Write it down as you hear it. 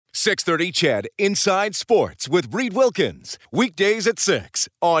6:30 CHED Inside Sports with Reed Wilkins. Weekdays at 6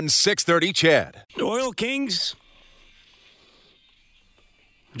 on 6:30 CHED. Oil Kings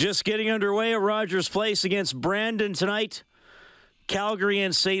just getting underway at Rogers Place against Brandon tonight. Calgary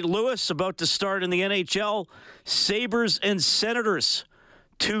and St. Louis about to start in the NHL. Sabres and Senators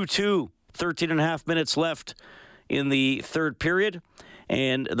 2-2. 13 and a half minutes left in the third period.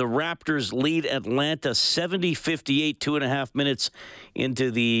 And the Raptors lead Atlanta 70-58, 2.5 minutes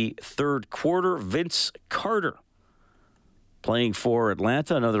into the third quarter. Vince Carter playing for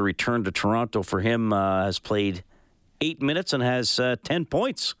Atlanta. Another return to Toronto for him. Has played 8 minutes and has 10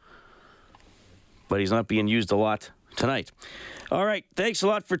 points. But he's not being used a lot tonight. All right, thanks a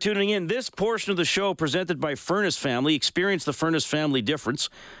lot for tuning in. This portion of the show presented by Furnace Family. Experience the Furnace Family difference.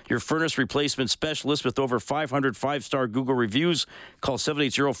 Your furnace replacement specialist with over 500 five-star Google reviews. Call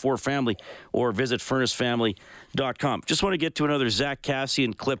 7804-FAMILY or visit furnacefamily.com. Just want to get to another Zach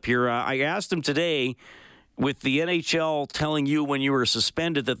Kassian clip here. I asked him today, with the NHL telling you when you were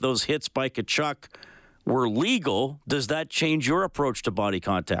suspended that those hits by Tkachuk were legal, does that change your approach to body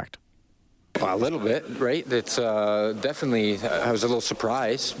contact? A little bit, right? It's definitely, I was a little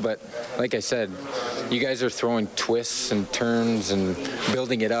surprised, but like I said, you guys are throwing twists and turns and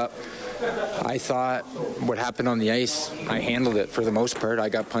building it up. I thought what happened on the ice, I handled it for the most part. I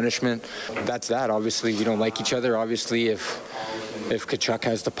got punishment. That's that. Obviously, we don't like each other. Obviously, if Tkachuk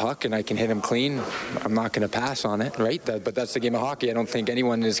has the puck and I can hit him clean, I'm not going to pass on it, right? But that's the game of hockey. I don't think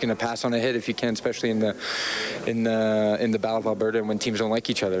anyone is going to pass on a hit if you can, especially in the Battle of Alberta and when teams don't like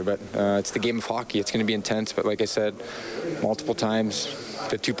each other. But it's the game of hockey. It's going to be intense. But like I said, multiple times,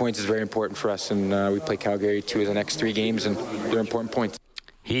 the 2 points is very important for us, and we play Calgary 2 of the next 3 games, and they're important points.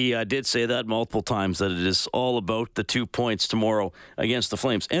 He did say that multiple times, that it is all about the 2 points tomorrow against the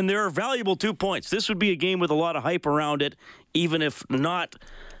Flames. And there are valuable 2 points. This would be a game with a lot of hype around it, even if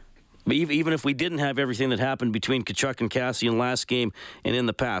we didn't have everything that happened between Tkachuk and Kassian last game and in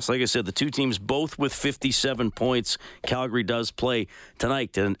the past. Like I said, the two teams both with 57 points. Calgary does play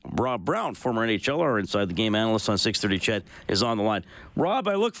tonight. And Rob Brown, former NHLer, Inside the Game analyst on 630 CHED, is on the line. Rob,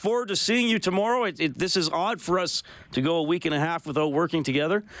 I look forward to seeing you tomorrow. This is odd for us to go a week and a half without working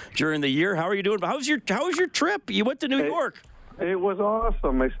together during the year. How are you doing? How was your trip? You went to New York. It was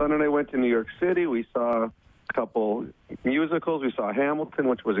awesome. My son and I went to New York City. We saw couple musicals. We saw Hamilton,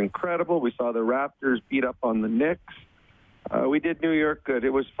 which was incredible. We saw the Raptors beat up on the Knicks. We did New York good. It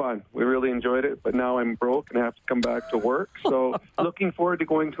was fun. We really enjoyed it, but now I'm broke and have to come back to work. So looking forward to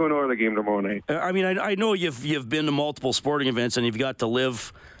going to an Oilers game tomorrow night. I mean, I know you've been to multiple sporting events and you've got to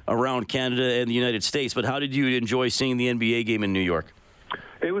live around Canada and the United States, but how did you enjoy seeing the NBA game in New York?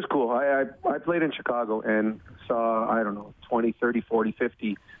 It was cool. I played in Chicago and saw, 20, 30, 40,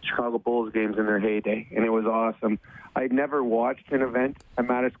 50 Chicago Bulls games in their heyday, and it was awesome. I'd never watched an event at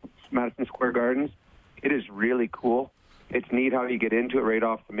Madison Square Gardens. It is really cool. It's neat how you get into it right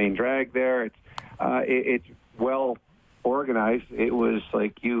off the main drag there. It's well organized. It was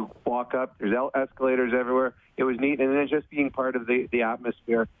like you walk up, there's escalators everywhere. It was neat, and then just being part of the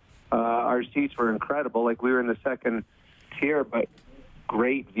atmosphere. Our seats were incredible. Like, we were in the second tier, but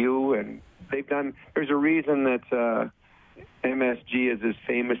great view, and there's a reason that MSG is as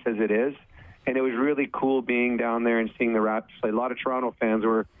famous as it is, and it was really cool being down there and seeing the Raptors play. A lot of Toronto fans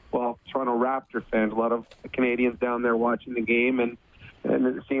Toronto Raptor fans, a lot of Canadians down there watching the game and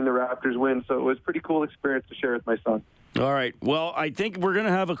seeing the Raptors win, so it was a pretty cool experience to share with my son. All right. Well, I think we're going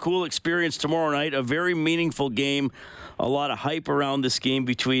to have a cool experience tomorrow night, a very meaningful game, a lot of hype around this game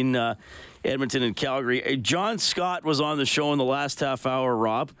between Edmonton and Calgary. John Scott was on the show in the last half hour,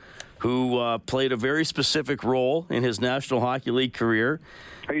 Rob, who played a very specific role in his National Hockey League career.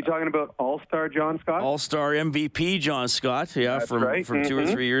 Are you talking about All-Star John Scott? All-Star MVP John Scott, yeah, from right. 2 or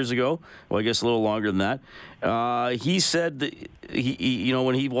 3 years ago. Well, I guess a little longer than that. He said that he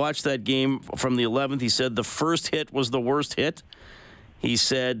when he watched that game from the 11th, he said the first hit was the worst hit. He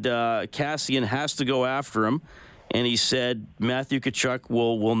said Kassian has to go after him, and he said Matthew Tkachuk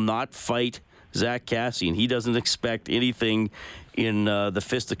will not fight Zach Kassian. He doesn't expect anything in the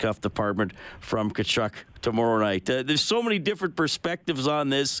fisticuff department from Tkachuk tomorrow night. There's so many different perspectives on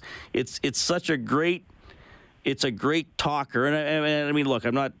this. It's a great talker. And I mean, look,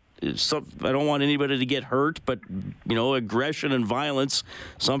 I don't want anybody to get hurt, but aggression and violence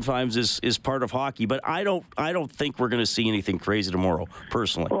sometimes is part of hockey. But I don't think we're going to see anything crazy tomorrow,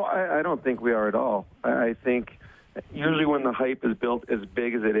 personally. Well, I don't think we are at all. I think usually when the hype is built as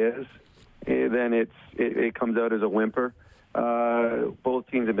big as it is, then it comes out as a whimper. Both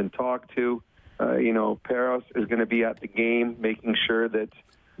teams have been talked to. Peros is going to be at the game, making sure that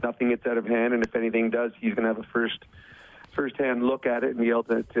nothing gets out of hand, and if anything does, he's going to have a first firsthand look at it and be able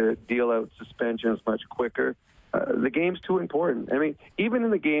to deal out suspensions much quicker. The game's too important. I mean, even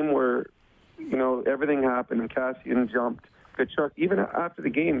in the game where, everything happened and Kassian jumped Tkachuk, even after the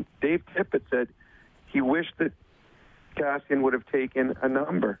game, Dave Tippett said he wished that Kassian would have taken a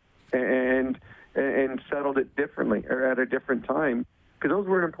number and settled it differently or at a different time, because those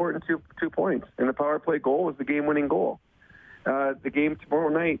were important 2 points. And the power play goal was the game-winning goal. The game tomorrow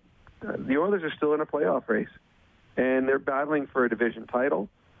night, the Oilers are still in a playoff race, and they're battling for a division title.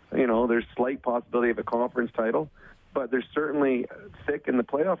 There's slight possibility of a conference title, but they're certainly thick in the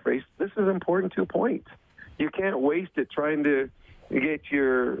playoff race. This is important 2 points. You can't waste it trying to get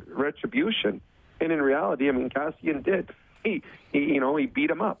your retribution. And in reality, Kassian did. He beat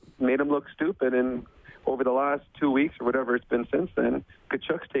him up, made him look stupid, and over the last 2 weeks or whatever it's been since then,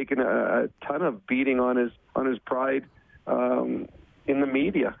 Tkachuk's taken a ton of beating on his pride in the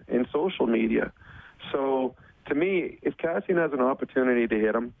media, in social media. So to me, if Kassian has an opportunity to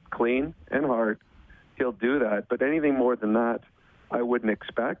hit him clean and hard, he'll do that. But anything more than that, I wouldn't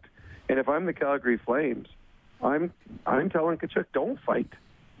expect. And if I'm the Calgary Flames, I'm telling Tkachuk, don't fight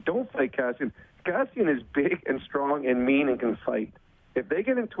Kassian. Kassian is big and strong and mean and can fight. If they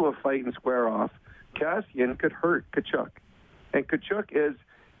get into a fight and square off, Kassian could hurt Tkachuk. And Tkachuk is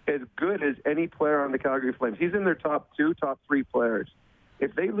as good as any player on the Calgary Flames. He's in their top 2, top 3 players.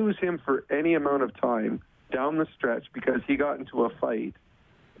 If they lose him for any amount of time down the stretch because he got into a fight,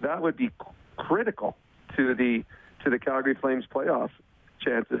 that would be critical to the Calgary Flames playoff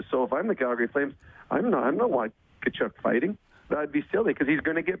chances. So if I'm the Calgary Flames, I'm not want Tkachuk fighting. That'd be silly because he's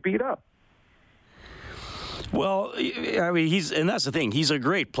going to get beat up. Well, and that's the thing. He's a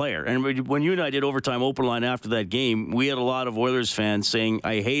great player. And when you and I did Overtime Open Line after that game, we had a lot of Oilers fans saying,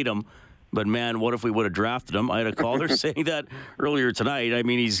 I hate him, but man, what if we would have drafted him? I had a caller saying that earlier tonight.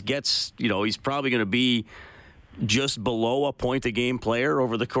 He's probably going to be just below a point-a-game player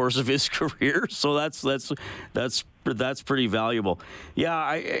over the course of his career. So that's pretty valuable. Yeah,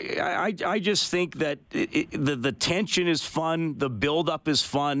 I just think that the tension is fun, the build-up is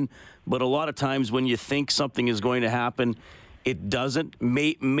fun, but a lot of times when you think something is going to happen, it doesn't.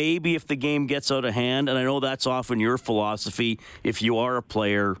 Maybe if the game gets out of hand, and I know that's often your philosophy if you are a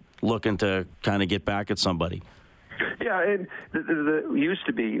player looking to kind of get back at somebody. Yeah, and the used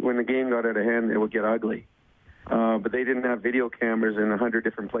to be when the game got out of hand, it would get ugly. But they didn't have video cameras in 100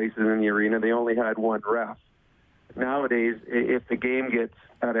 different places in the arena. They only had one ref. Nowadays, if the game gets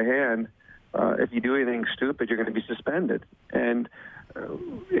out of hand, if you do anything stupid, you're going to be suspended. And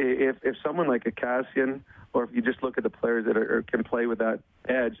if someone like a Kassian, or if you just look at the players that can play with that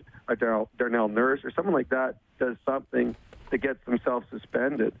edge, like Darnell Nurse, or someone like that does something that gets themselves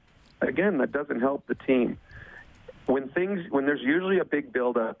suspended, again, that doesn't help the team. When there's usually a big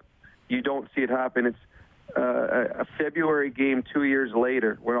build-up, you don't see it happen. It's a February game 2 years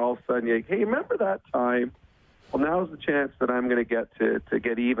later where all of a sudden you're like, hey, remember that time? Well, now's the chance that I'm going to get to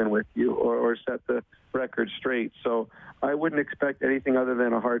get even with you or set the record straight. So I wouldn't expect anything other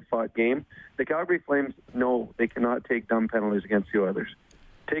than a hard-fought game. The Calgary Flames know they cannot take dumb penalties against the Oilers.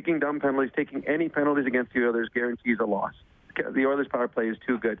 Taking dumb penalties, taking any penalties against the Oilers guarantees a loss. The Oilers' power play is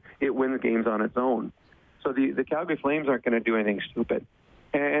too good. It wins games on its own. So the Calgary Flames aren't going to do anything stupid.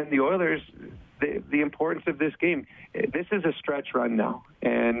 And the Oilers, the importance of this game, this is a stretch run now.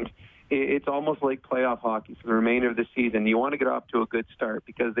 And it's almost like playoff hockey for the remainder of the season. You want to get off to a good start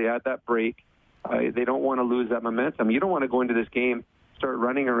because they had that break. They don't want to lose that momentum. You don't want to go into this game, start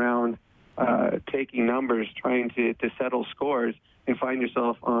running around, taking numbers, trying to settle scores, and find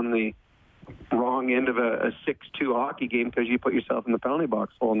yourself on the wrong end of a 6-2 hockey game because you put yourself in the penalty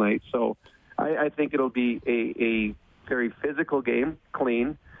box all night. So I think it'll be a very physical game,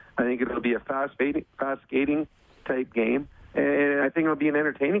 clean. I think it'll be a fast skating type game. And I think it'll be an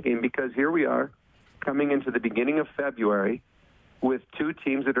entertaining game because here we are coming into the beginning of February with two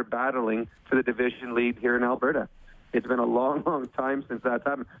teams that are battling for the division lead here in Alberta. It's been a long, long time since that's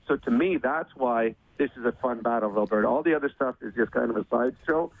happened. So to me, that's why this is a fun battle of Alberta. All the other stuff is just kind of a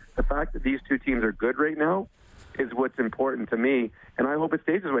sideshow. The fact that these two teams are good right now is what's important to me, and I hope it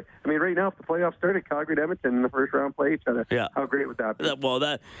stays this way. I mean, right now, if the playoffs started, Calgary and Edmonton in the first round play each other, how great would that be? Well,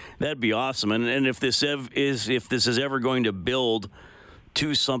 that'd be awesome. And if this is ever going to build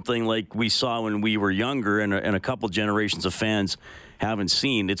to something like we saw when we were younger and a couple generations of fans haven't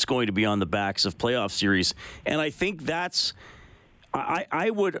seen, it's going to be on the backs of playoff series. And I think that's I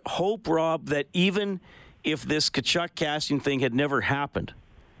would hope, Rob, that even if this Tkachuk-Kassian thing had never happened,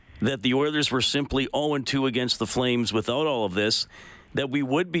 that the Oilers were simply 0-2 against the Flames without all of this, that we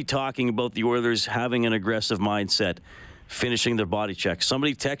would be talking about the Oilers having an aggressive mindset, finishing their body check.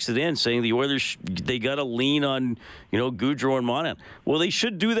 Somebody texted in saying the Oilers, they got to lean on, Gaudreau and Monahan. Well, they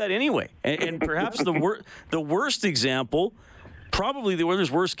should do that anyway. And perhaps the worst example, probably the Oilers'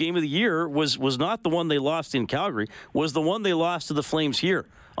 worst game of the year, was not the one they lost in Calgary, was the one they lost to the Flames here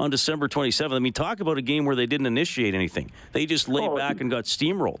on December 27th. I mean, talk about a game where they didn't initiate anything. They just lay back and got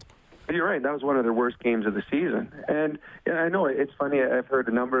steamrolled. You're right. That was one of their worst games of the season. And I know it's funny. I've heard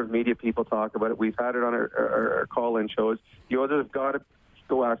a number of media people talk about it. We've had it on our call-in shows. The Oilers have got to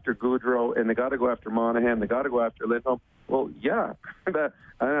go after Gaudreau, and they got to go after Monahan. They got to go after Lindholm. Well, yeah, that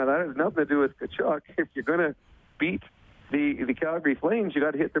has nothing to do with Tkachuk. If you're going to beat the Calgary Flames, you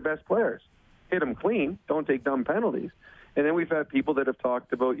got to hit their best players. Hit them clean. Don't take dumb penalties. And then we've had people that have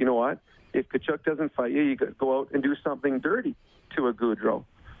talked about, you know what, if Tkachuk doesn't fight you, you go out and do something dirty to a Gaudreau.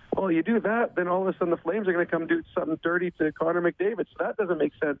 Well, you do that, then all of a sudden the Flames are going to come do something dirty to Connor McDavid. So that doesn't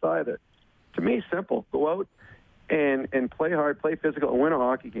make sense either. To me, simple. Go out and play hard, play physical, and win a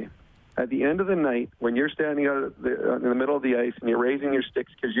hockey game. At the end of the night, when you're standing out in the middle of the ice and you're raising your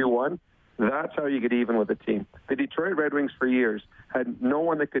sticks because you won, that's how you get even with a team. The Detroit Red Wings for years had no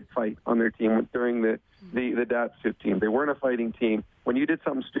one that could fight on their team during the Datsyuk team. They weren't a fighting team. When you did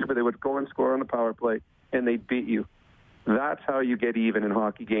something stupid, they would go and score on the power play, and they'd beat you. That's how you get even in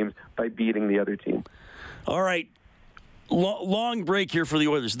hockey games, by beating the other team. All right. Long break here for the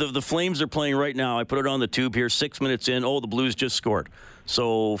Oilers. The Flames are playing right now. I put it on the tube here, 6 minutes in. Oh, the Blues just scored.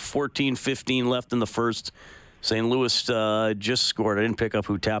 So 14-15 left in the first. St. Louis just scored. I didn't pick up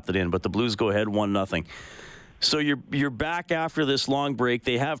who tapped it in, but the Blues go ahead 1-0. So you're back after this long break.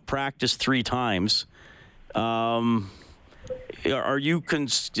 They have practiced 3 times. Are you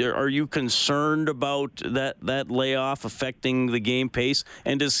concerned about that layoff affecting the game pace?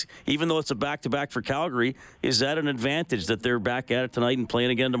 And even though it's a back-to-back for Calgary, is that an advantage that they're back at it tonight and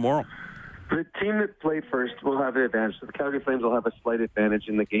playing again tomorrow? The team that played first will have the advantage. So the Calgary Flames will have a slight advantage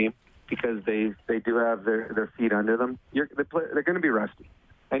in the game because they do have their feet under them. They're going to be rusty.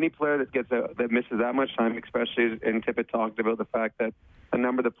 Any player that misses that much time, especially, and Tippett talked about the fact that a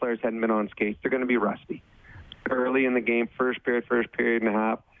number of the players hadn't been on skates, they're going to be rusty. Early in the game, first period and a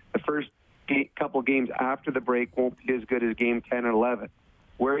half. The first couple games after the break won't be as good as game 10 and 11.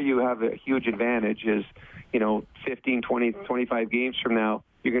 Where you have a huge advantage is, 15, 20, 25 games from now,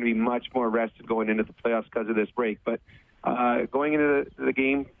 you're going to be much more rested going into the playoffs because of this break. But going into the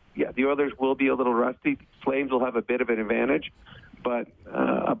game, yeah, the Oilers will be a little rusty. Flames will have a bit of an advantage, but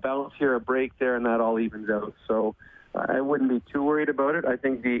a bounce here, a break there, and that all evens out. So I wouldn't be too worried about it. I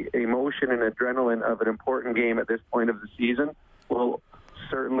think the emotion and adrenaline of an important game at this point of the season will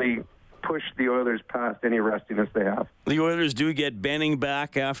certainly push the Oilers past any rustiness they have. The Oilers do get Benning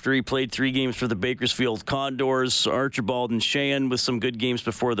back after he played 3 games for the Bakersfield Condors. Archibald and Sheahan with some good games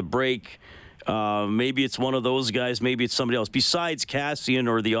before the break. Maybe it's one of those guys. Maybe it's somebody else. Besides Cassian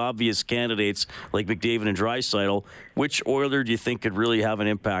or the obvious candidates like McDavid and Draisaitl, which Oiler do you think could really have an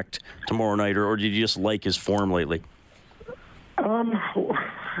impact tomorrow night, or do you just like his form lately?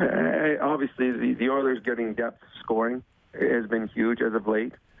 Obviously, the Oilers getting depth scoring has been huge as of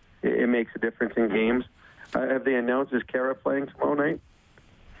late. It makes a difference in games. Have they announced, is Kara playing tomorrow night?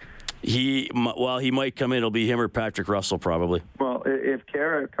 He might come in. It'll be him or Patrick Russell probably. Well, if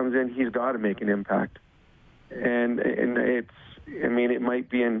Kara comes in, he's got to make an impact. And it might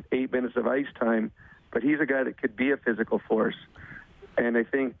be in 8 minutes of ice time, but he's a guy that could be a physical force. And I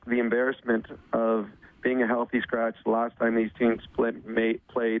think the embarrassment of being a healthy scratch the last time these teams played, missing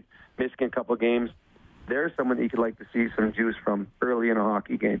a couple games, there's someone that you could like to see some juice from early in a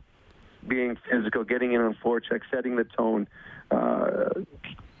hockey game. Being physical, getting in on forecheck, setting the tone,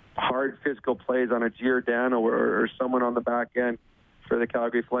 hard physical plays on a Giordano or someone on the back end for the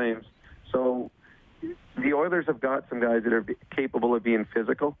Calgary Flames. So the Oilers have got some guys that are capable of being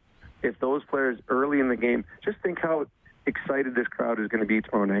physical. If those players early in the game, just think how excited this crowd is going to be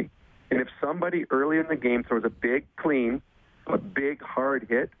tomorrow night. And if somebody early in the game throws a big clean, a big hard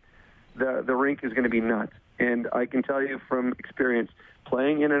hit, the rink is going to be nuts. And I can tell you from experience,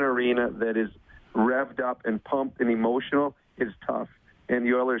 playing in an arena that is revved up and pumped and emotional is tough. And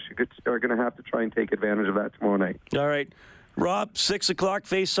the Oilers are going to have to try and take advantage of that tomorrow night. All right. Rob, 6 o'clock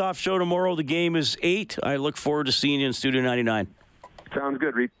face-off show tomorrow. The game is 8. I look forward to seeing you in Studio 99. Sounds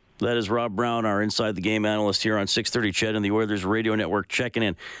good, Reed. That is Rob Brown, our Inside the Game analyst here on 630 CHED and the Oilers Radio Network checking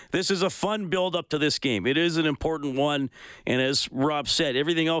in. This is a fun build-up to this game. It is an important one, and as Rob said,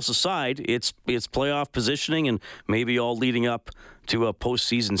 everything else aside, it's playoff positioning and maybe all leading up to a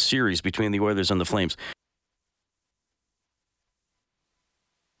postseason series between the Oilers and the Flames.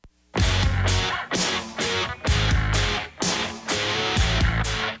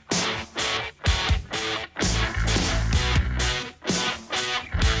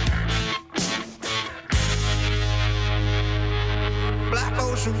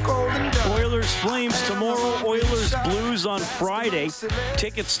 Oilers Flames tomorrow, Oilers Blues on Friday.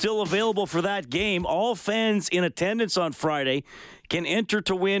 Tickets still available for that game. All fans in attendance on Friday can enter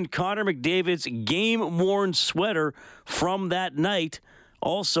to win Connor McDavid's game-worn sweater from that night.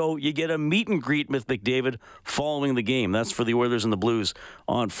 Also, you get a meet and greet with McDavid following the game. That's for the Oilers and the Blues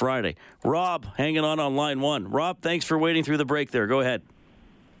on Friday. Rob, hanging on line one. Rob, thanks for waiting through the break there. Go ahead.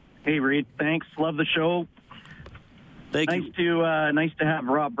 Hey, Reed. Thanks. Love the show. Thank you. Nice to have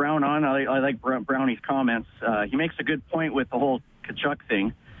Rob Brown on. I like Brownie's comments. He makes a good point with the whole Tkachuk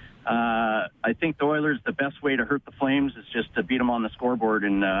thing. I think the Oilers, the best way to hurt the Flames is just to beat them on the scoreboard,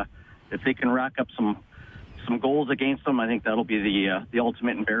 and if they can rack up some goals against them, I think that'll be the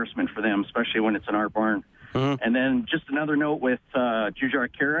ultimate embarrassment for them, especially when it's in our barn. Mm-hmm. And then just another note with Jujhar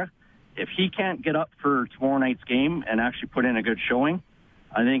Khaira, if he can't get up for tomorrow night's game and actually put in a good showing,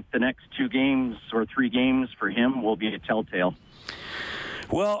 I think the next 2 games or 3 games for him will be a telltale.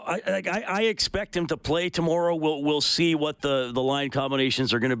 Well, I expect him to play tomorrow. We'll see what the line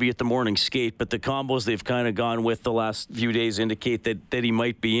combinations are going to be at the morning skate, but the combos they've kind of gone with the last few days indicate that he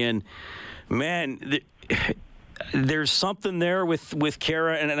might be in. Man, there's something there with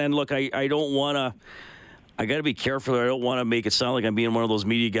Khaira, and look, I don't want to. I got to be careful. I don't want to make it sound like I'm being one of those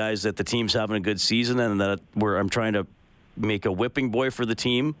media guys that the team's having a good season and that where I'm trying to make a whipping boy for the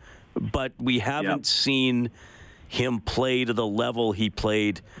team. But we haven't seen him play to the level he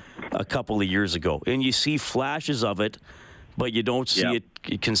played a couple of years ago. And you see flashes of it, but you don't see it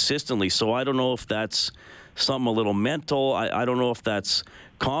consistently. So I don't know if that's something a little mental. I don't know if that's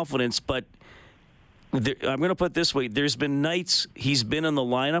confidence, but I'm going to put it this way. There's been nights he's been in the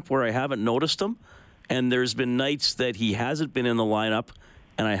lineup where I haven't noticed him, and there's been nights that he hasn't been in the lineup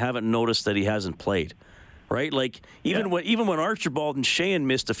and I haven't noticed that he hasn't played. Right? Like, even when Archibald and Sheahan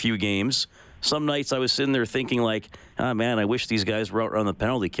missed a few games, some nights I was sitting there thinking like, man, I wish these guys were out on the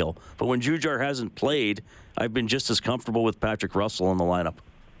penalty kill. But when Jujhar hasn't played, I've been just as comfortable with Patrick Russell in the lineup.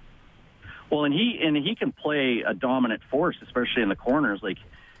 Well, and he can play a dominant force, especially in the corners. Like,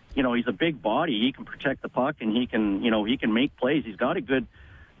 he's a big body. He can protect the puck, and he can make plays. He's got a good,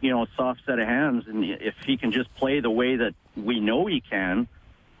 soft set of hands. And if he can just play the way that we know he can,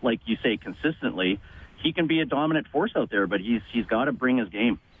 like you say, consistently, he can be a dominant force out there. But he's got to bring his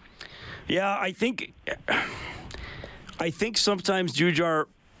game. Yeah, I think sometimes Jujhar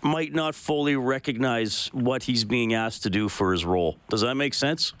might not fully recognize what he's being asked to do for his role. Does that make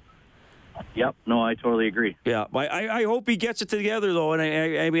sense? Yep. No, I totally agree. Yeah, I hope he gets it together, though. And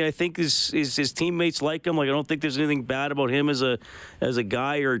I mean, I think his teammates like him. Like, I don't think there's anything bad about him as a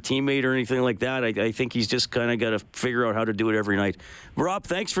guy or a teammate or anything like that. I think he's just kind of got to figure out how to do it every night. Rob,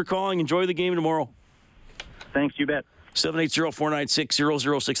 thanks for calling. Enjoy the game tomorrow. Thanks, you bet.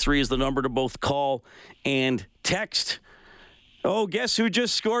 780-496-0063 is the number to both call and text. Oh, guess who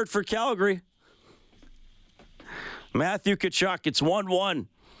just scored for Calgary? Matthew Tkachuk. It's 1-1.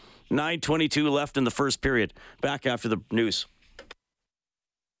 9:22 left in the first period. Back after the news.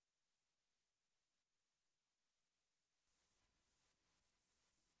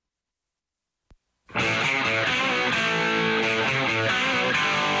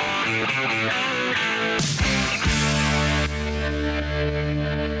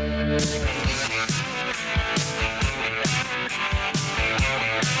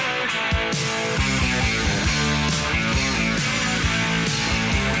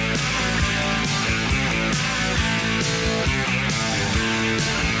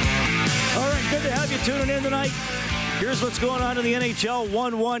 Tuning in tonight. Here's what's going on in the NHL.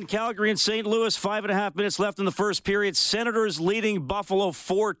 1-1 Calgary and St. Louis. 5.5 minutes left in the first period. Senators leading Buffalo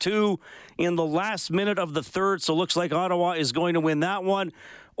 4-2 in the last minute of the third. So looks like Ottawa is going to win that one.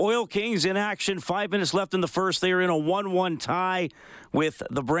 Oil Kings in action. 5 minutes left in the first. They are in a 1-1 tie with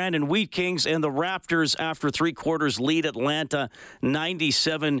the Brandon Wheat Kings, and the Raptors after 3 quarters lead Atlanta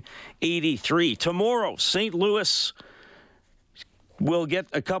 97-83. Tomorrow, St. Louis will get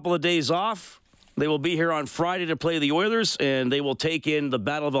a couple of days off. They will be here on Friday to play the Oilers, and they will take in the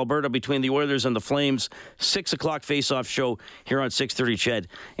Battle of Alberta between the Oilers and the Flames. 6 o'clock face-off show here on 6:30 CHED,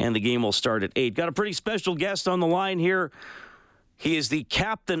 and the game will start at 8. Got a pretty special guest on the line here. He is the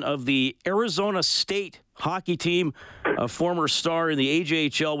captain of the Arizona State hockey team, a former star in the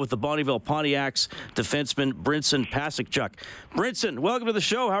AJHL with the Bonneville Pontiacs, defenseman Brinson Pasichnuk. Brinson, welcome to the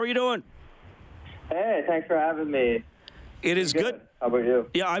show. How are you doing? Hey, thanks for having me. It is good. How about you?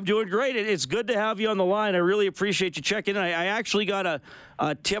 Yeah, I'm doing great. It's good to have you on the line. I really appreciate you checking in. I actually got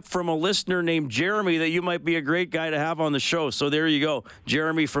a tip from a listener named Jeremy that you might be a great guy to have on the show. So there you go.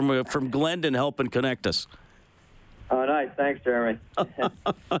 Jeremy from Glendon helping connect us. Oh, nice. Thanks, Jeremy.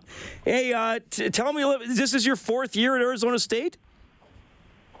 Hey, tell me, this is your 4th year at Arizona State?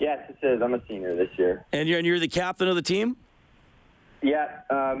 Yes, it is. I'm a senior this year. And you're the captain of the team?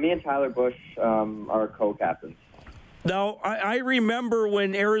 Yeah, me and Tyler Bush are co-captains. Now, I remember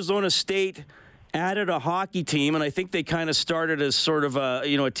when Arizona State added a hockey team, and I think they kind of started as sort of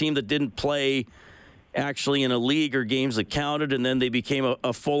a team that didn't play actually in a league or games that counted, and then they became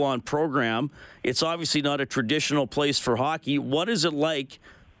a full-on program. It's obviously not a traditional place for hockey. What is it like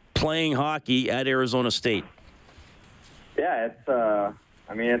playing hockey at Arizona State? Yeah,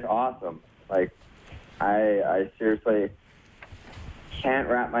 it's awesome. Like, I seriously can't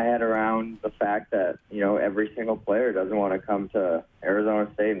wrap my head around the fact that, every single player doesn't want to come to Arizona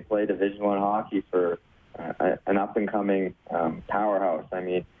State and play Division I hockey for an up-and-coming powerhouse. I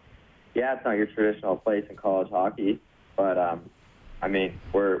mean, yeah, it's not your traditional place in college hockey, but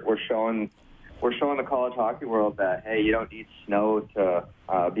we're showing the college hockey world that, hey, you don't need snow to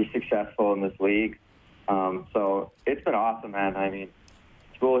be successful in this league. So it's been awesome, man. I mean,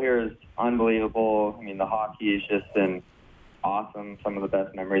 school here is unbelievable. I mean, the hockey has just been awesome. Some of the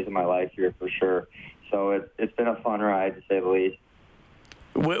best memories of my life here for sure. So it's been a fun ride, to say the least.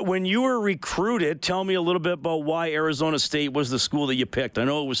 When you were recruited, tell me a little bit about why Arizona State was the school that you picked. I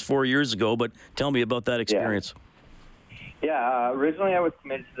know it was 4 years ago, but tell me about that experience. Yeah, originally I was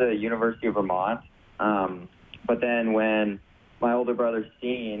committed to the University of Vermont, but then when my older brother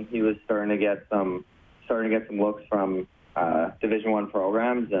Steen, he was starting to get some looks from Division I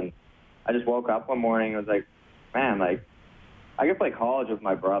programs, and I just woke up one morning and was like, man, like, I could play college with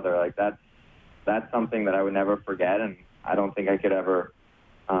my brother. Like, that's something that I would never forget, and I don't think I could ever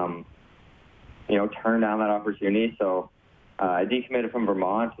turn down that opportunity. So I decommitted from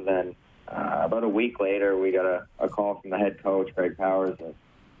Vermont, and then about a week later, we got a call from the head coach, Greg Powers, at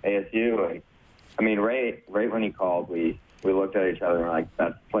ASU. And I mean, right when he called, we looked at each other and were like,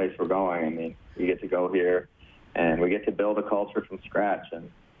 that's the place we're going. I mean, we get to go here, and we get to build a culture from scratch. And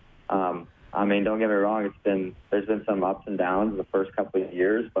don't get me wrong, there's been some ups and downs in the first couple of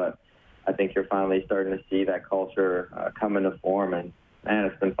years, but I think you're finally starting to see that culture come into form, and man,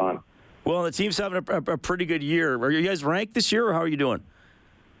 it's been fun. Well, the team's having a pretty good year. Are you guys ranked this year, or how are you doing?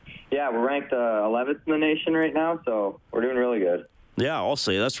 Yeah, we're ranked 11th in the nation right now, so we're doing really good. Yeah, I'll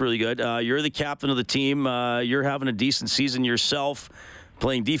say that's really good. You're the captain of the team. You're having a decent season yourself,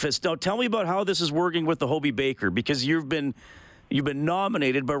 playing defense. Now, tell me about how this is working with the Hobie Baker, because you've been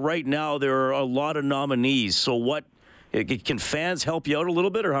nominated, but right now there are a lot of nominees. So can fans help you out a little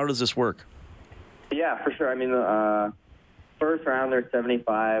bit, or how does this work? Yeah, for sure. I mean, the first round there's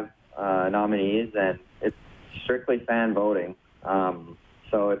 75 nominees, and it's strictly fan voting.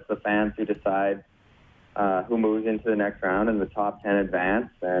 So it's the fans who decide who moves into the next round, and the top 10 advance.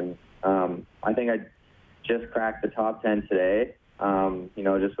 And I think I just cracked the top 10 today,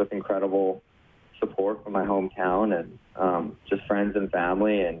 just with incredible support from my hometown and just friends and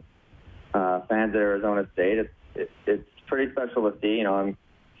family and fans at Arizona State. It's pretty special to see. I'm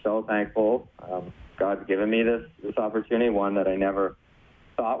so thankful. God's given me this opportunity, one that I never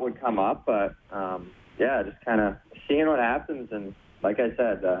thought would come up. But, just kind of seeing what happens. And like I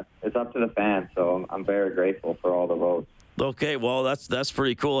said, it's up to the fans, so I'm very grateful for all the votes. Okay, well, that's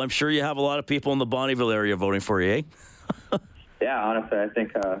pretty cool. I'm sure you have a lot of people in the Bonnyville area voting for you, eh? Yeah, honestly, I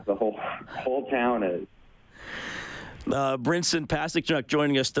think the whole town is. Brinson Pasichnuk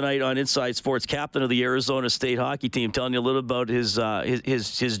joining us tonight on Inside Sports, captain of the Arizona State hockey team, telling you a little about his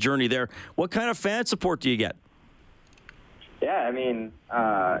journey there. What kind of fan support do you get? Yeah, I mean,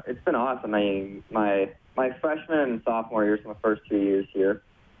 it's been awesome. I mean, my freshman and sophomore years, my first 2 years here,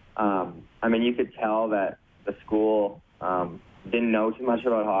 you could tell that the school didn't know too much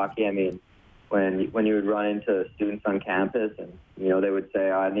about hockey. I mean, when you would run into students on campus and, they would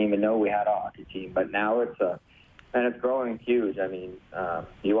say, I didn't even know we had a hockey team. But now it's growing huge. I mean,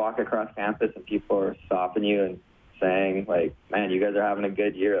 you walk across campus and people are stopping you and saying, like, man, you guys are having a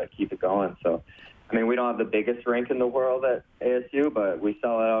good year. Like, keep it going. So, I mean, we don't have the biggest rink in the world at ASU, but we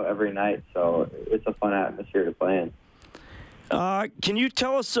sell it out every night. So it's a fun atmosphere to play in. Can you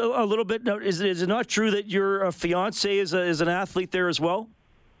tell us a little bit? Now, is it not true that your fiance is an athlete there as well?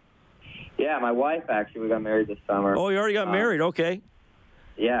 Yeah, my wife, actually, we got married this summer. Oh, you already got married. Okay.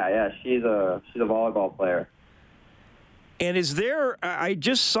 Yeah, she's a volleyball player. And is there? I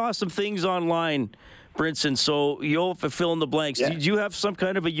just saw some things online, Brinson. So you'll fill in the blanks. Yeah. Did you have some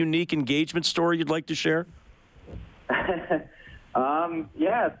kind of a unique engagement story you'd like to share?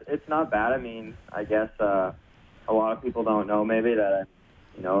 Yeah, it's not bad. I mean, I guess a lot of people don't know maybe that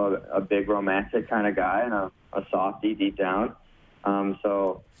I'm, a big romantic kind of guy and a softie deep down.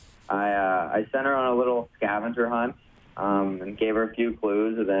 So I sent her on a little scavenger hunt and gave her a few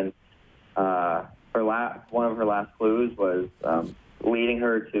clues, and then one of her last clues was leading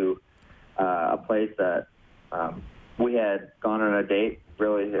her to a place that we had gone on a date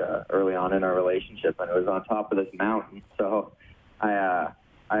really early on in our relationship, and it was on top of this mountain. So I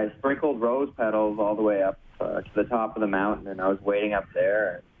sprinkled rose petals all the way up to the top of the mountain, and I was waiting up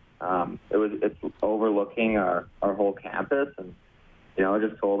there. And it's overlooking our whole campus, and I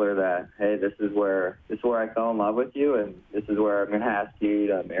just told her that, hey, this is where I fell in love with you, and this is where I'm going to ask you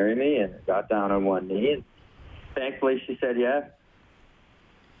to marry me. And I got down on one knee, and thankfully she said yes.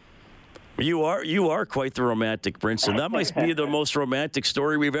 You are quite the romantic, Brinson. That must be the most romantic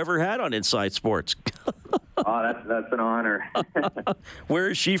story we've ever had on Inside Sports. Oh, that's an honor. Where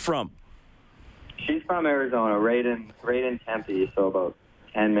is she from? She's from Arizona, right in Tempe, so about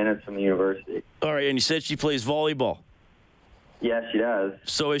 10 minutes from the university. All right, and you said she plays volleyball. Yes, she does.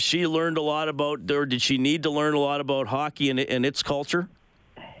 So has she learned a lot about, or did she need to learn a lot about hockey and its culture?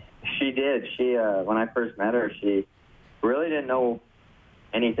 She did. She when I first met her, she really didn't know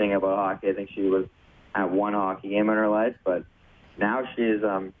anything about hockey. I think she was at one hockey game in her life, but now she's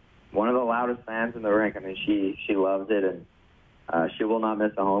one of the loudest fans in the rink. I mean, she loves it, and she will not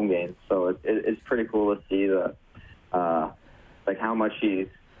miss a home game. So it's pretty cool to see the like how much she's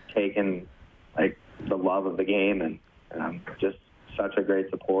taken like the love of the game, and just such a great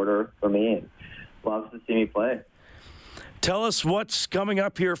supporter for me, and loves to see me play. Tell us what's coming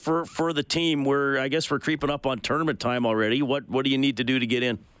up here for the team. I guess we're creeping up on tournament time already. What do you need to do to get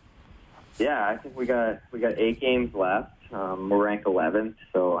in? Yeah, I think we got 8 games left. We're ranked 11th,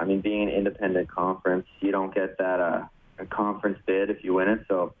 so I mean, being an independent conference, you don't get that a conference bid if you win it.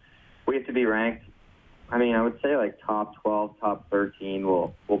 So we have to be ranked. I mean, I would say like top 12, top 13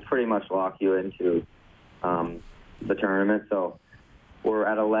 will pretty much lock you into the tournament. So we're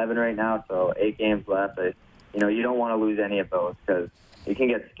at 11 right now, so 8 games left. You don't want to lose any of those because it can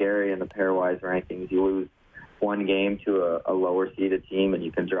get scary in the pairwise rankings. You lose one game to a lower seeded team, and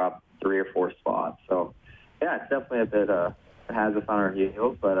you can drop 3 or 4 spots. So, yeah, it's definitely a bit it has us on our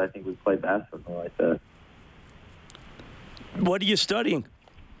heels, but I think we play best something like that. What are you studying?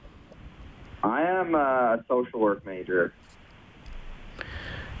 I am a social work major.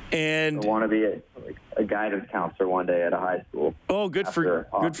 And I want to be a guidance counselor one day at a high school. Oh, good for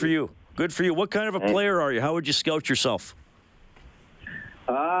you. Good for you. What kind of a player are you? How would you scout yourself?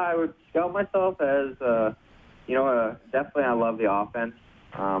 I would scout myself as, definitely I love the offense.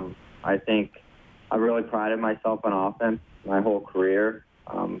 I think I really prided myself on offense my whole career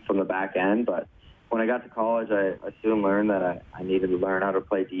from the back end. But when I got to college, I soon learned that I needed to learn how to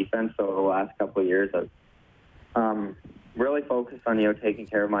play defense. So the last couple of years, I've really focused on, taking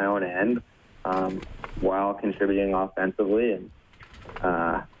care of my own end while contributing offensively. And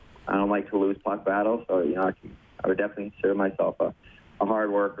I don't like to lose puck battles, so I would definitely consider myself a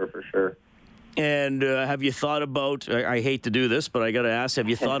hard worker for sure. And have you thought about? I hate to do this, but I got to ask: have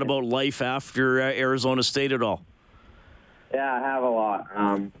you thought about life after Arizona State at all? Yeah, I have a lot.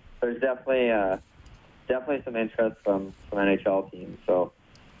 There's definitely some interest from NHL teams. So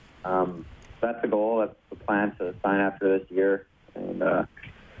that's the goal. That's the plan, to sign after this year and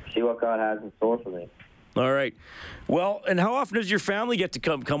see what God has in store for me. All right. Well, and how often does your family get to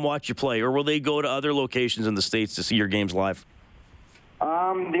come watch you play, or will they go to other locations in the States to see your games live?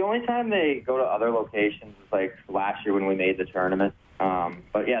 The only time they go to other locations is like last year when we made the tournament.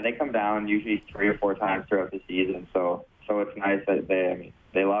 But yeah, they come down usually 3 or 4 times throughout the season. So it's nice that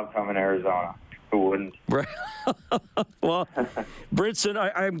they love coming to Arizona. Who wouldn't? Right. Well, Brinson,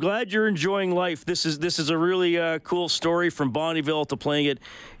 I'm glad you're enjoying life. This is a really cool story from Bonnyville to playing at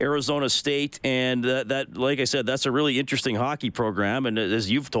Arizona State, and that, like I said, that's a really interesting hockey program. And as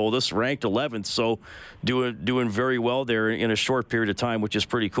you've told us, ranked 11th, so doing very well there in a short period of time, which is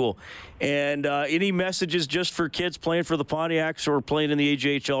pretty cool. And any messages just for kids playing for the Pontiacs or playing in the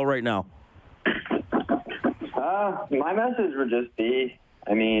AJHL right now? My message would just be,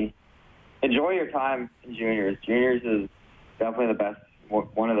 enjoy your time in juniors. Juniors is definitely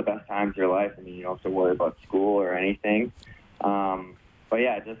one of the best times of your life. You don't have to worry about school or anything. But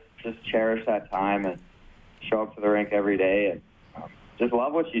yeah, just cherish that time and show up to the rink every day and just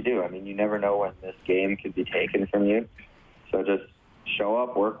love what you do. You never know when this game could be taken from you. So just show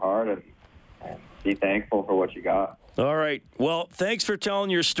up, work hard, and be thankful for what you got. All right. Well, thanks for telling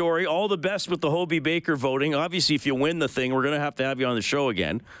your story. All the best with the Hobie Baker voting. Obviously, if you win the thing, we're going to have you on the show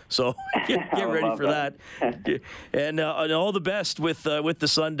again. So get ready for that. And all the best with the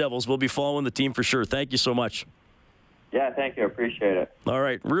Sun Devils. We'll be following the team for sure. Thank you so much. Yeah, thank you. I appreciate it. All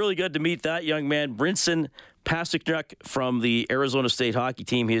right. Really good to meet that young man, Brinson Pasichnuk from the Arizona State hockey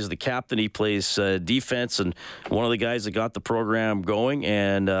team. He is the captain. He plays defense and one of the guys that got the program going.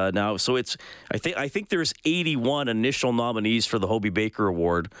 And now, so it's I think there's 81 initial nominees for the Hobey Baker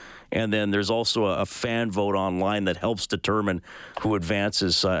Award, and then there's also a fan vote online that helps determine who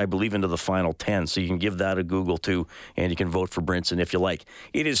advances, I believe, into the final 10. So you can give that a Google too, and you can vote for Brinson if you like.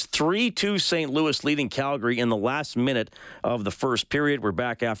 It is 3-2 St. Louis leading Calgary in the last minute of the first period. We're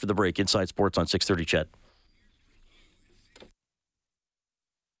back after the break. Inside Sports on 630 CHED.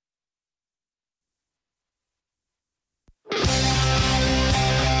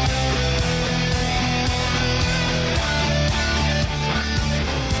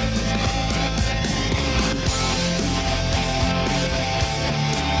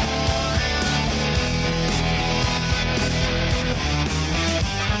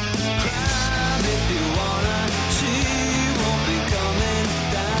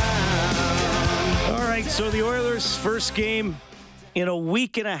 So the Oilers' first game in a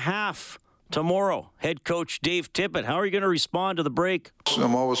week and a half tomorrow. Head coach Dave Tippett, how are you going to respond to the break?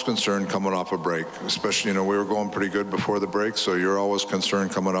 I'm always concerned coming off a break, especially, we were going pretty good before the break, so you're always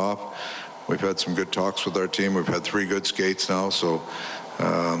concerned coming off. We've had some good talks with our team. We've had 3 good skates now, so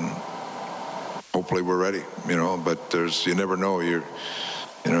hopefully we're ready, but you never know.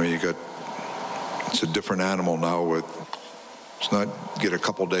 It's a different animal now it's not get a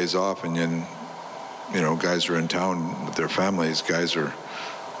couple days off and then, guys are in town with their families. Guys are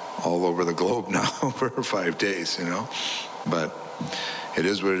all over the globe now for 5 days, But it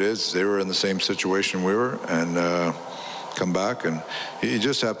is what it is. They were in the same situation we were, and come back. And you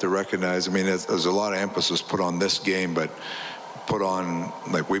just have to recognize, there's a lot of emphasis put on this game, but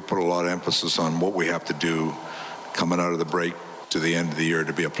we put a lot of emphasis on what we have to do coming out of the break to the end of the year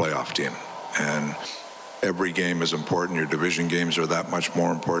to be a playoff team. And every game is important. Your division games are that much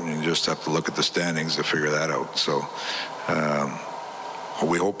more important. You just have to look at the standings to figure that out. So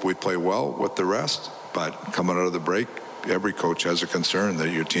we hope we play well with the rest, but coming out of the break, every coach has a concern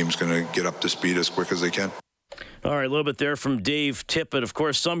that your team's going to get up to speed as quick as they can. All right, a little bit there from Dave Tippett. Of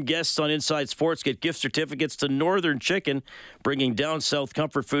course, some guests on Inside Sports get gift certificates to Northern Chicken, bringing down south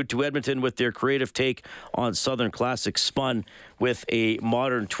comfort food to Edmonton with their creative take on Southern classics spun with a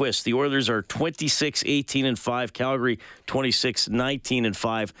modern twist. The Oilers are 26-18-5, Calgary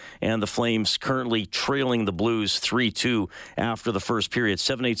 26-19-5, and the Flames currently trailing the Blues 3-2 after the first period.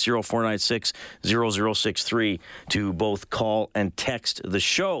 780-496-0063 to both call and text the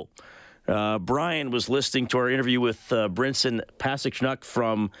show. Brian was listening to our interview with Brinson Pasichnuk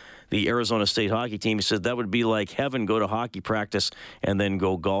from the Arizona State hockey team. He said that would be like heaven, go to hockey practice and then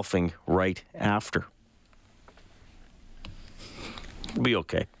go golfing right after. Be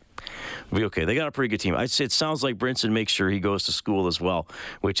okay. Be okay. They got a pretty good team. I'd say it sounds like Brinson makes sure he goes to school as well,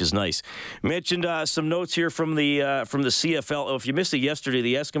 which is nice. Mentioned some notes here from the CFL. Oh, if you missed it yesterday,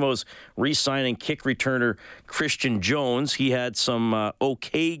 the Eskimos re-signing kick returner Christian Jones. He had some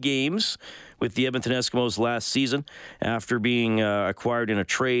okay games with the Edmonton Eskimos last season after being acquired in a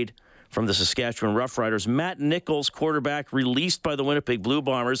trade from the Saskatchewan Roughriders. Matt Nichols, quarterback, released by the Winnipeg Blue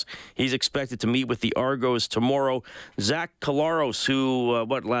Bombers. He's expected to meet with the Argos tomorrow. Zach Collaros, who,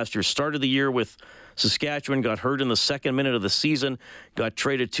 last year started the year with Saskatchewan, got hurt in the second minute of the season, got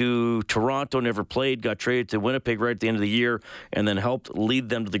traded to Toronto, never played, got traded to Winnipeg right at the end of the year, and then helped lead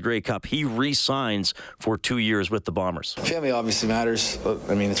them to the Grey Cup. He re-signs for 2 years with the Bombers. Family obviously matters.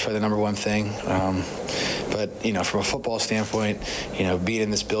 It's probably the number one thing. But, from a football standpoint, being in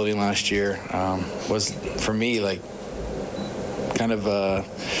this building last year was, for me, like, kind of a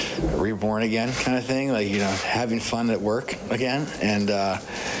reborn again kind of thing, like, having fun at work again. And,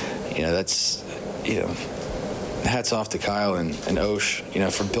 that's, hats off to Kyle and Osh,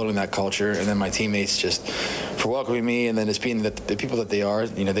 for building that culture, and then my teammates just for welcoming me, and then just being the people that they are.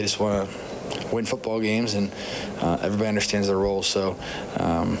 They just want to win football games, and everybody understands their role. So,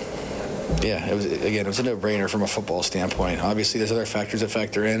 it was a no-brainer from a football standpoint. Obviously, there's other factors that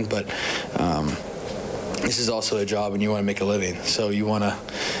factor in, but this is also a job, and you want to make a living. So you want to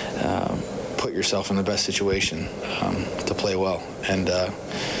put yourself in the best situation to play well, and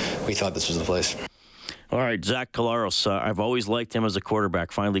we thought this was the place. All right, Zach Collaros. I've always liked him as a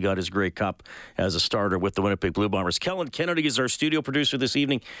quarterback. Finally got his Grey Cup as a starter with the Winnipeg Blue Bombers. Kellen Kennedy is our studio producer this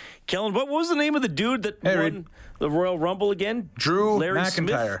evening. Kellen, what was the name of the dude that won the Royal Rumble again? Larry McIntyre.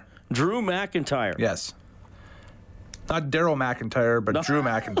 Smith? Drew McIntyre. Yes. Not Daryl McIntyre, but Drew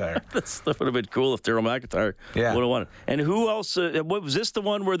McIntyre. That would have been cool if Daryl McIntyre would have won it. And who else? What was this the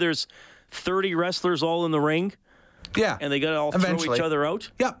one where there's 30 wrestlers all in the ring? Yeah. And they got to all throw each other out?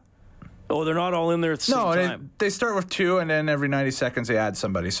 Yep. Oh, they're not all in there at the same time? They start with 2, and then every 90 seconds they add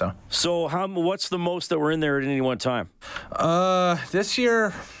somebody. So what's the most that were in there at any one time? This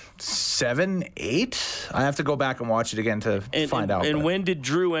year, 7, 8. I have to go back and watch it again to find out. And when did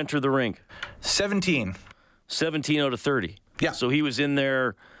Drew enter the ring? 17. 17 out of 30. Yeah. So he was in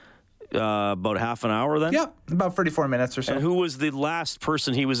there about half an hour then? Yeah, about 34 minutes or so. And who was the last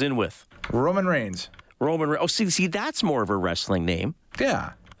person he was in with? Roman Reigns. Oh, see, that's more of a wrestling name.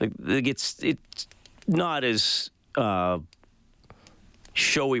 Yeah. Like it's not as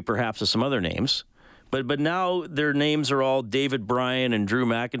showy, perhaps, as some other names, but now their names are all David Bryan and Drew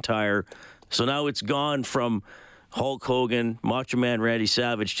McIntyre. So now it's gone from Hulk Hogan, Macho Man Randy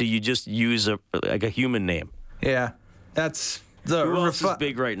Savage to you just use a human name. Yeah, that's the. Who else is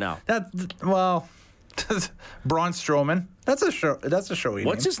big right now? Braun Strowman. That's a show. That's a showy name.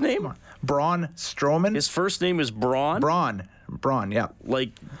 What's his name? Braun Strowman. His first name is Braun. Braun. Yeah.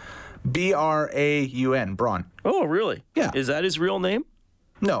 Like Braun. Braun. Oh, really? Yeah. Is that his real name?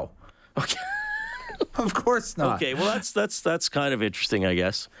 No. Okay. Of course not. Okay, well that's kind of interesting, I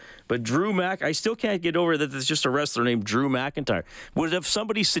guess. But Drew I still can't get over that. There's just a wrestler named Drew McIntyre. Would have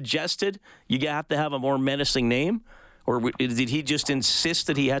somebody suggested you have to have a more menacing name, or did he just insist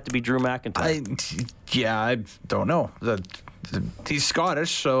that he had to be Drew McIntyre? I don't know. He's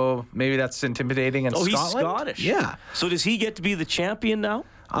Scottish, so maybe that's intimidating in Scotland. Oh, he's Scottish. Yeah. So does he get to be the champion now?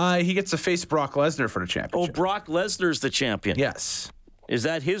 He gets to face Brock Lesnar for the championship. Oh, Brock Lesnar's the champion. Yes. Is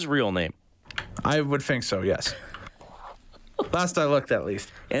that his real name? I would think so, yes. Last I looked, at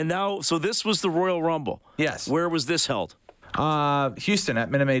least. And now, so this was the Royal Rumble. Yes. Where was this held? Houston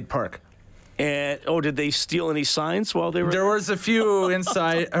at Minute Maid Park. And did they steal any signs while they were there? Was a few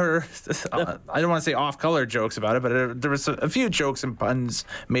inside, or I don't want to say off-color jokes about it, but there was a few jokes and puns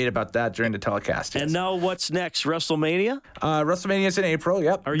made about that during the telecast. Yes. And now what's next? WrestleMania? WrestleMania's in April,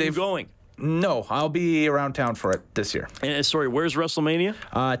 yep. Are you going? No, I'll be around town for it this year. And sorry, where's WrestleMania?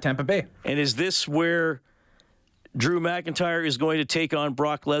 Tampa Bay. And is this where Drew McIntyre is going to take on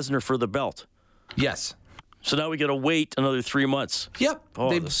Brock Lesnar for the belt? Yes. So now we got to wait another 3 months. Yep.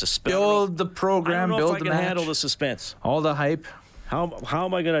 Oh, they the suspense. Build the program, I don't know build if I the can match. handle the suspense. All the hype. How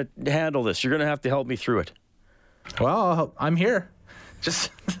am I going to handle this? You're going to have to help me through it. Well, I'm here.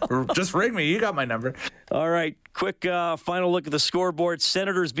 Just ring me. You got my number. All right. Quick final look at the scoreboard.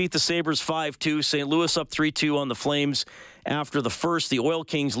 Senators beat the Sabres 5-2. St. Louis up 3-2 on the Flames after the first. The Oil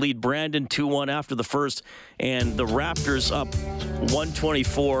Kings lead Brandon 2-1 after the first. And the Raptors up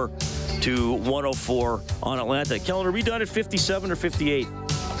 124-104 on Atlanta. Kellen, are we done at 57 or 58?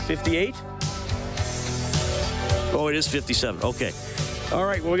 58? Oh, it is 57. Okay. All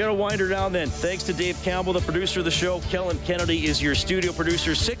right, well, we got to wind her down then. Thanks to Dave Campbell, the producer of the show. Kellen Kennedy is your studio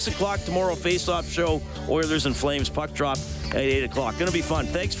producer. 6 o'clock tomorrow, face-off show, Oilers and Flames, puck drop at 8 o'clock. Going to be fun.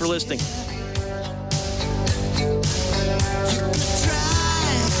 Thanks for listening.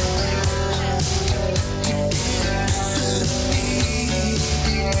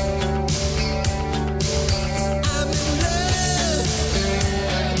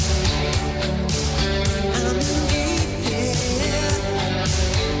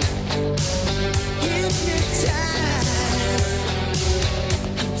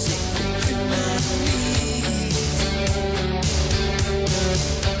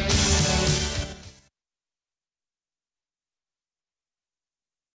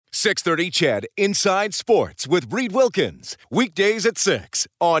 .630 CHED Inside Sports with Reed Wilkins. Weekdays at 6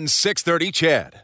 on 630 CHED.